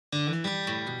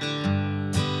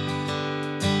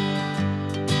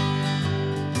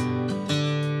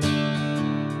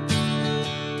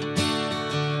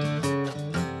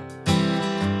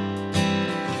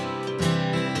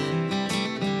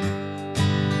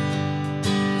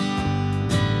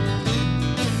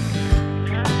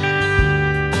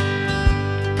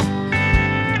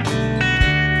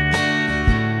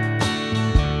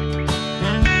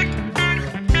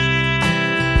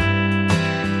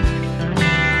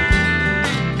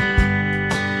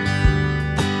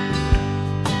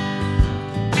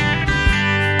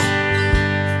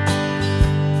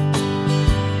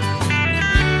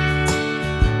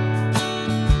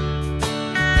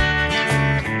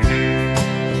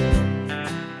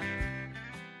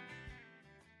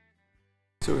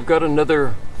So we've got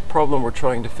another problem we're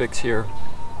trying to fix here.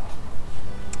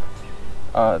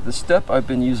 The step I've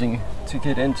been using to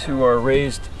get into our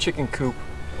raised chicken coop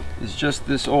is just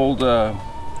this old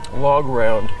log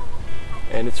round,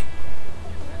 and it's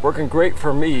working great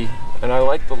for me, and I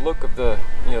like the look of the,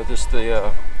 you know, just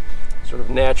the sort of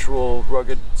natural,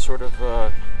 rugged sort of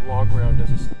log round as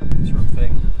a step sort of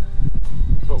thing.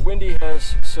 But Wendy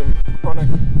has some chronic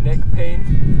neck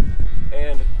pain,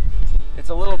 and it's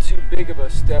a little too big of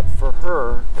a step for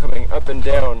her coming up and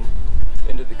down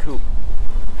into the coop.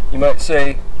 You might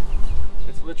say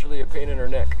it's literally a pain in her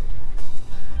neck.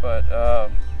 But,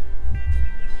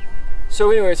 so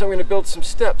anyways, I'm going to build some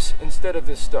steps instead of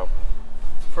this stump.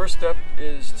 First step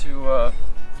is to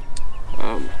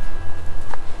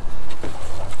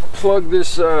plug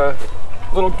this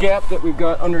little gap that we've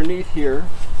got underneath here,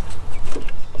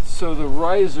 so the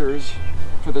risers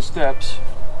for the steps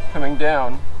coming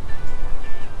down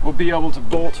will be able to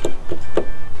bolt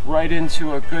right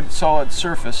into a good solid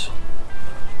surface.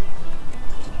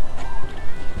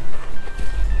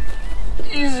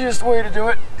 The easiest way to do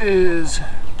it is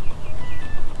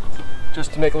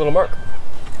just to make a little mark.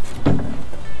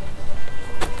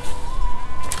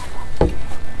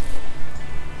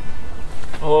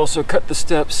 I'll also cut the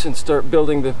steps and start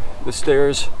building the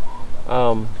stairs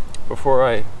before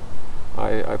I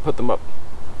put them up.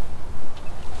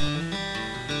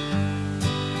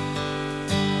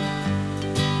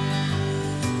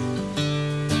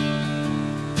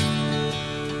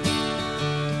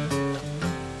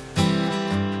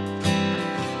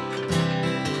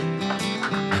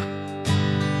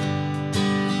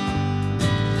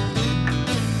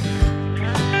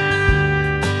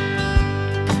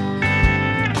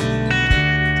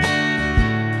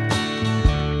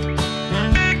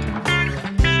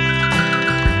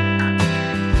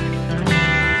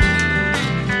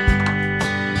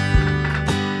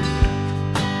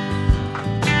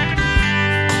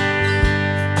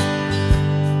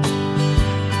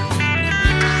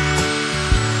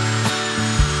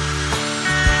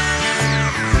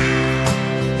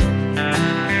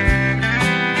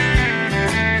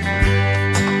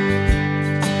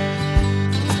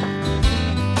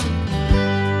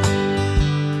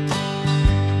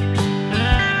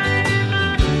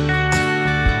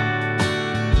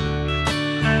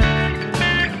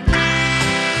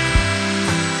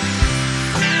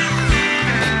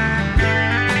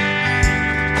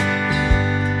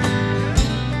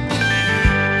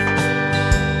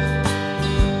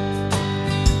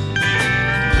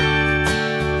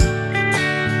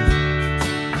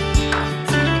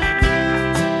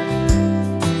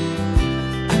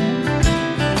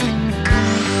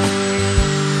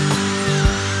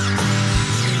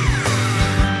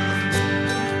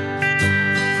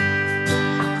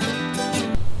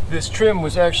 This trim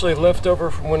was actually left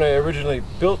over from when I originally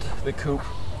built the coop,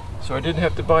 so I didn't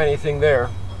have to buy anything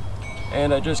there,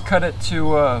 and I just cut it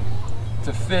to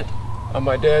fit on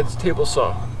my dad's table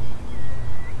saw.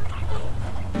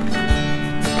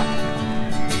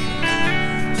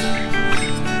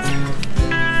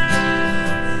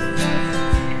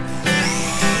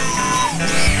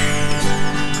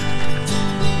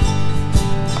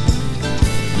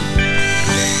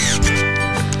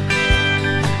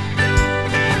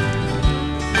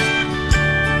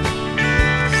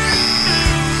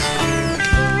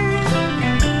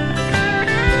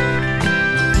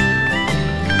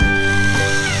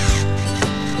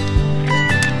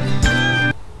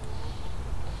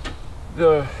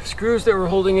 The screws that we're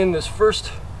holding in this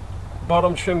first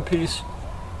bottom trim piece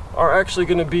are actually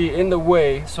going to be in the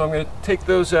way, so I'm going to take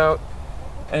those out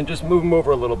and just move them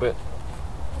over a little bit.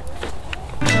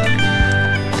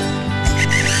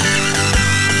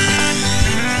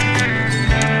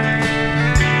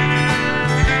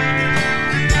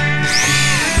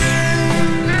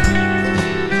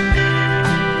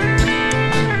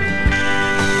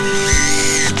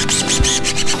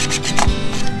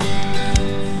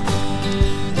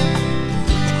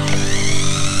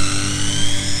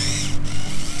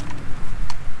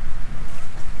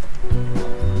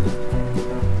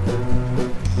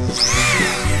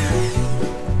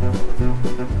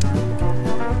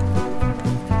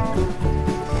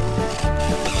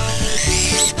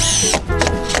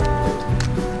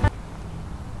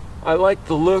 I like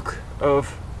the look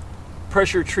of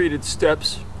pressure treated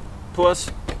steps,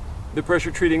 plus the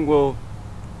pressure treating will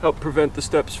help prevent the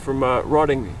steps from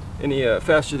rotting any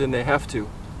faster than they have to.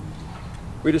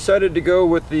 We decided to go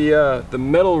with the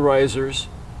metal risers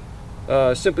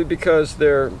simply because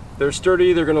they're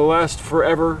sturdy, they're going to last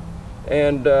forever,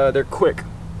 and they're quick.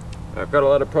 I've got a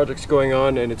lot of projects going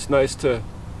on, and it's nice to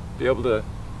be able to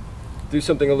do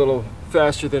something a little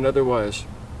faster than otherwise.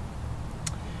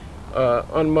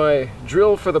 On my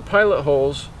drill for the pilot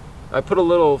holes, I put a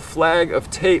little flag of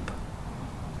tape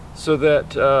so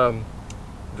that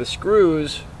the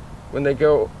screws, when they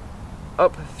go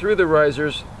up through the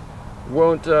risers,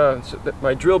 won't so that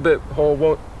my drill bit hole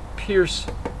won't pierce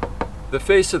the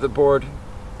face of the board,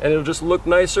 and it'll just look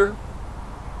nicer.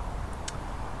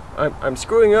 I'm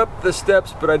screwing up the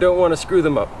steps, but I don't want to screw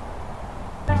them up.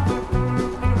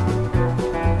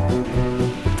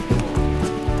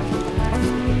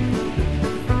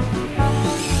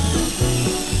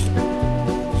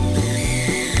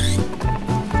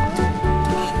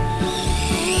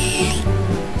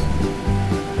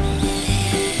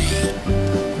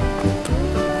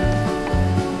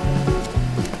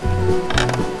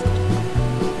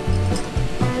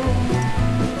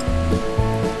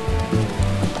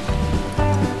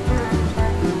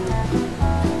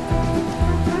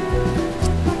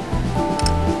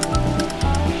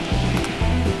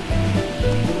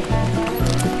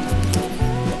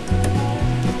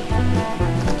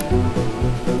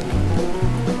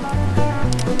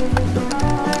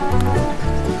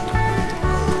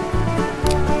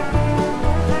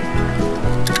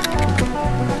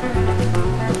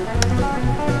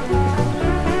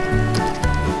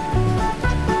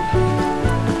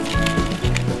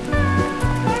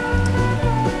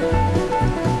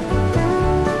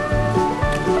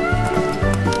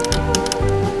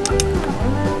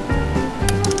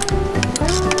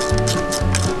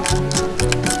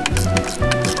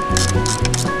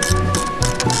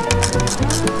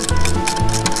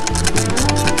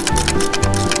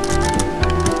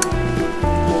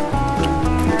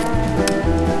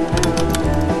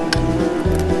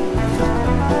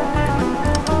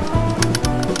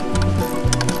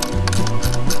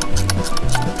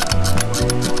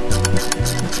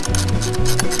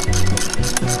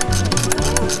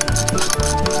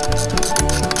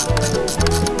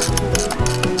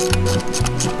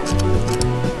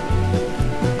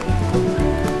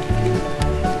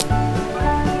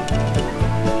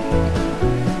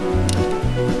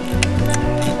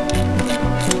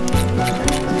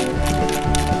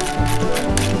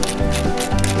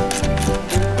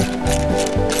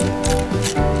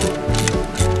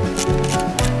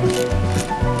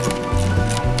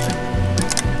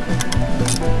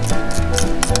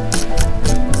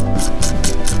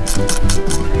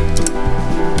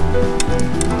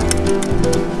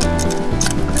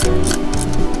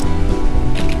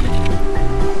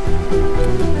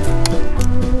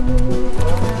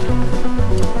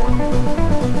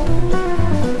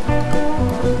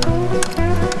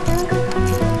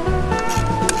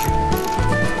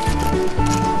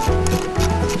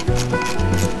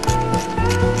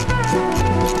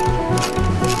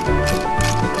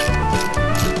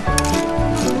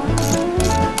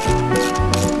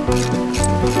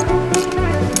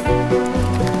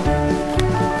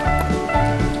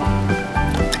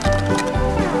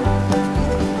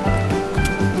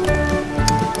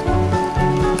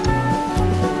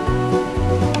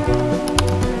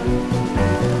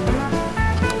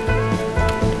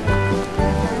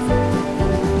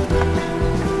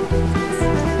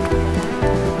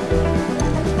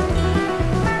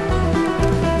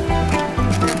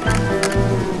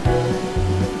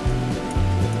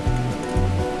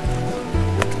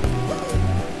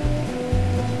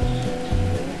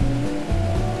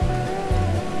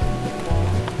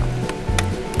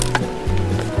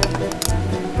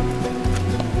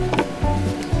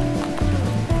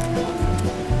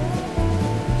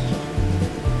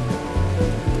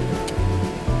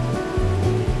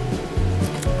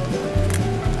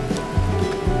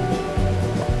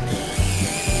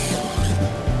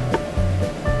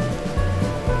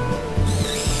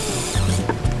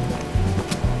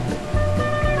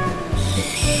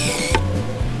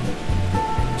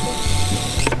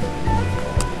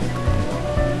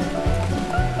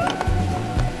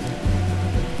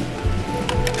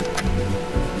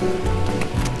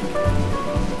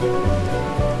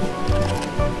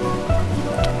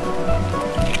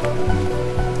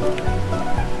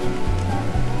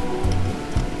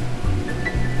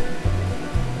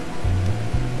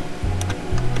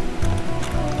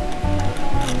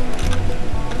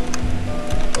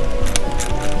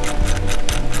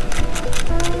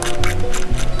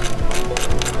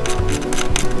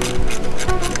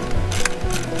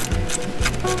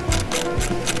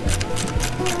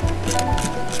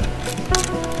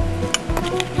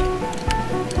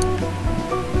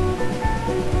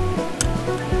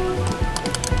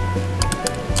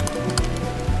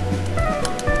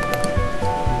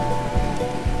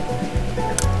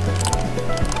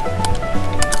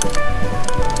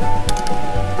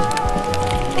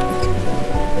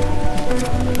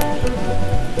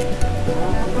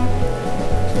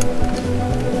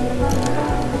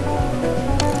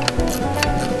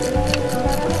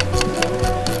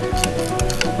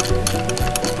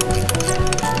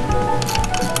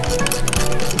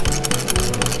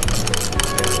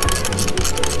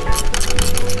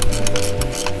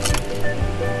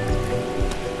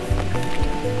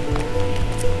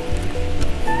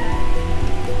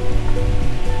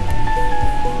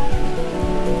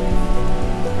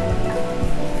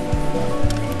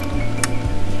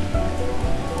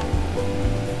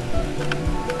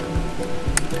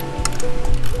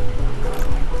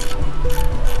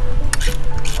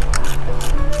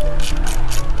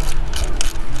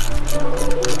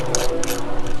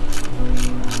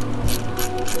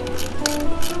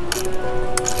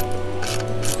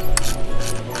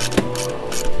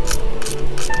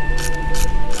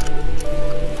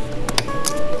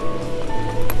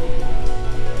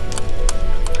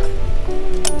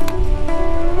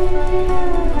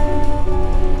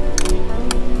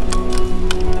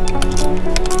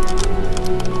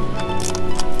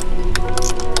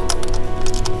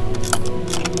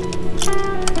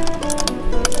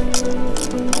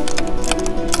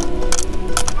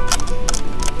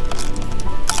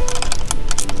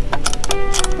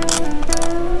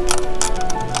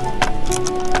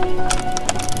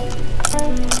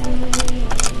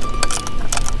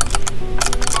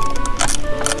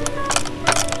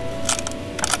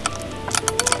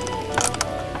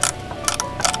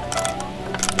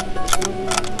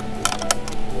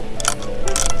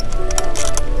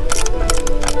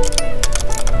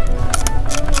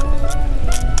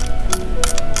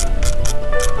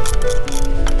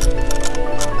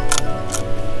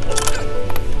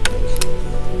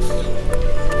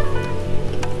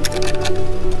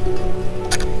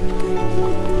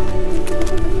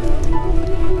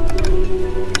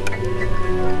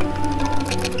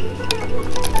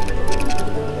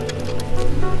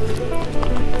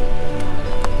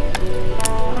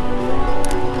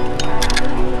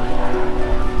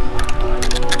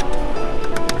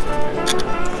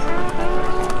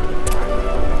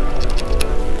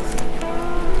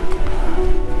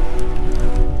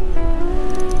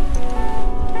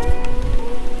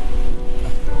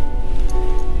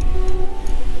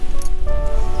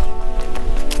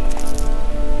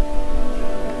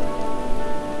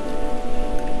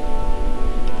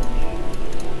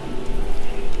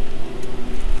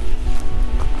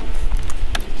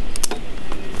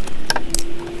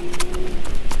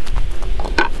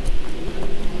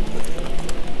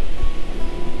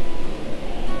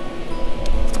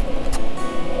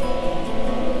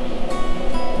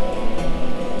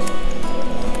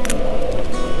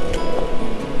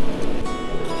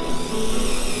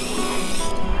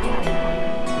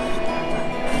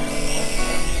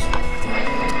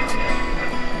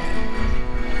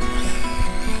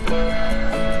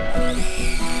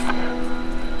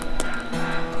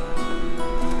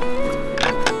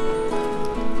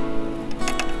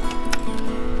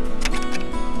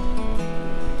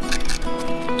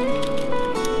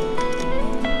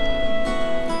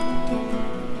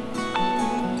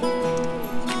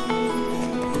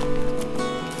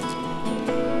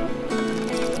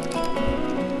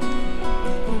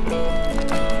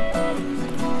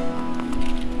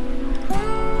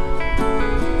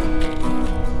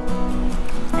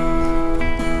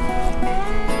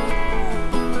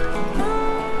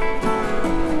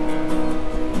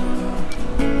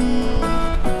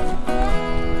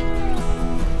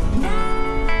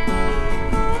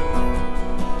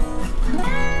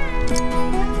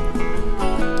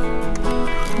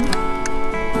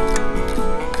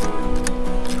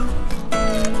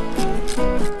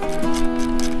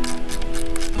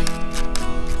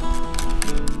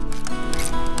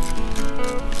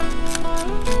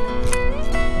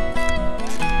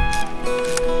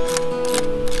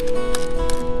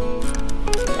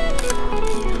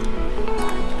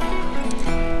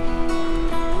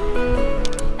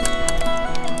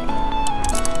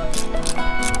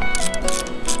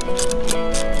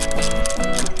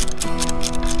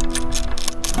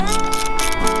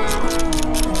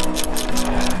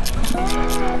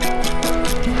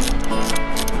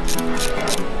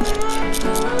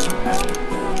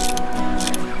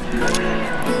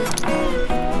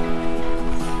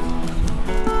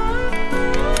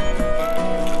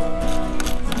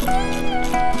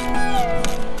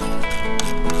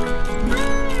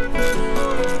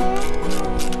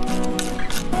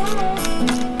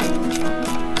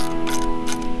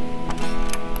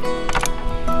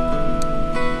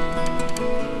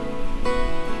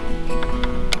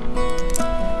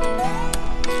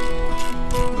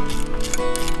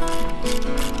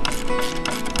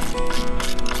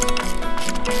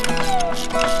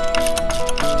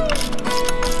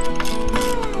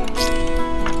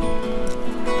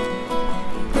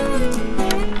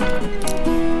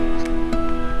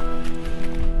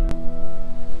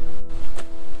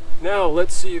 Now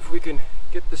let's see if we can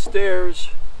get the stairs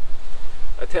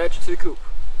attached to the coop.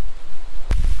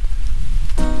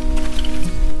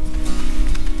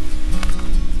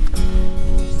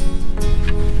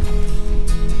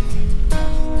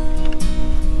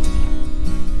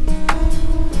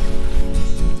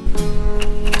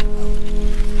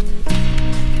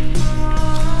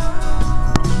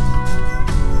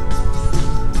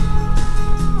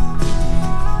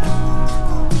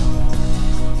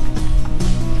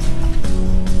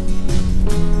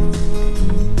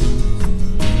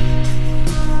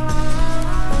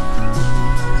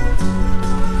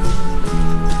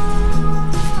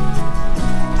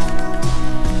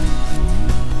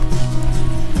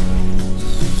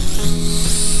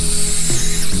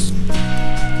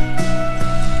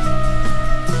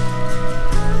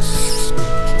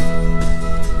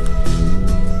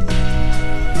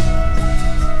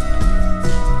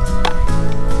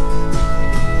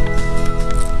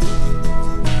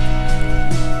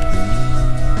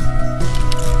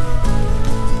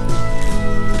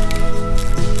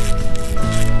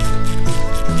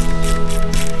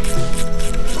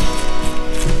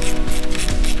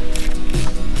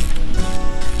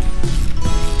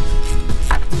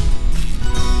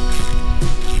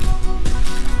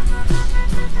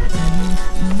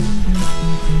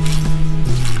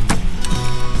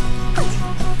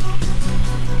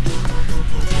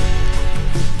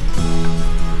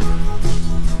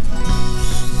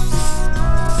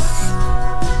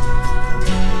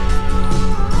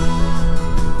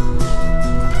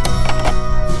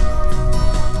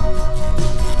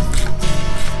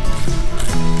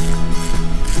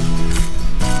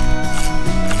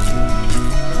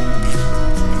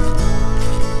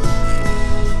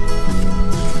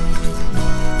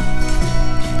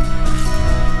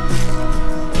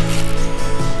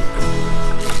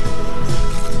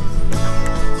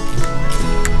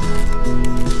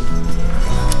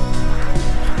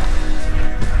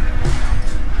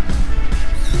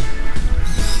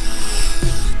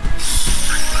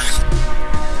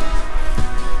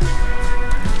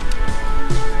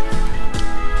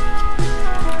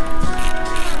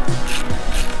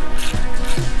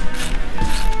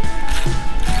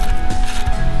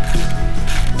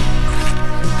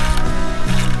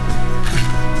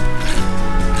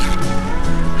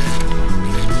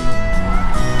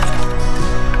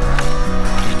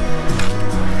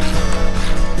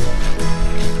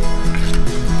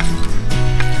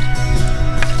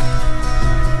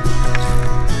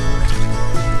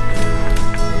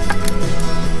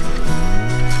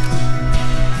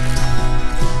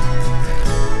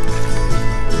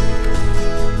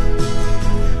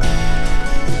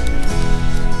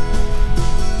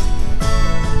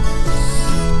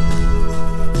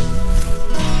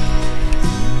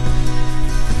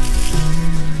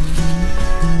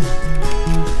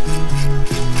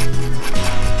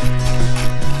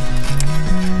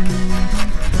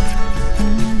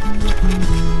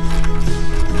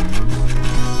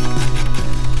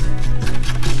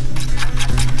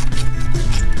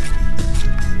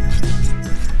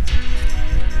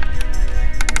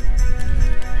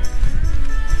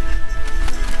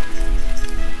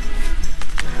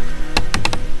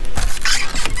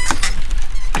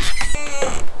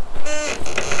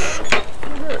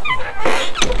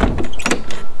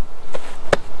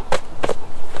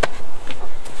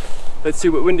 Let's see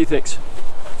what Wendy thinks.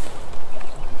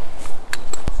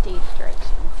 Stage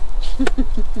directions.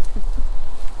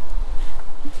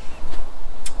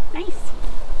 Nice.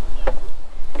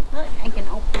 Look, I can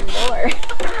open the door.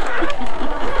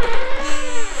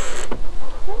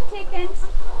 Look, chickens.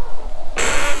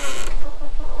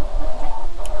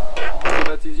 So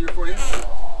that's easier for you?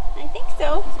 I think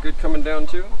so. It's good coming down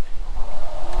too?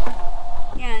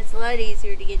 Yeah, it's a lot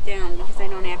easier to get down because I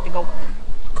don't have to go.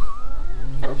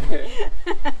 Okay.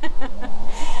 Okay.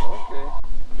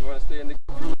 You want to stay in the coop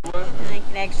for a little while? And I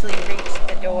can actually reach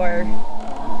the door.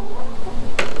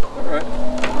 All right.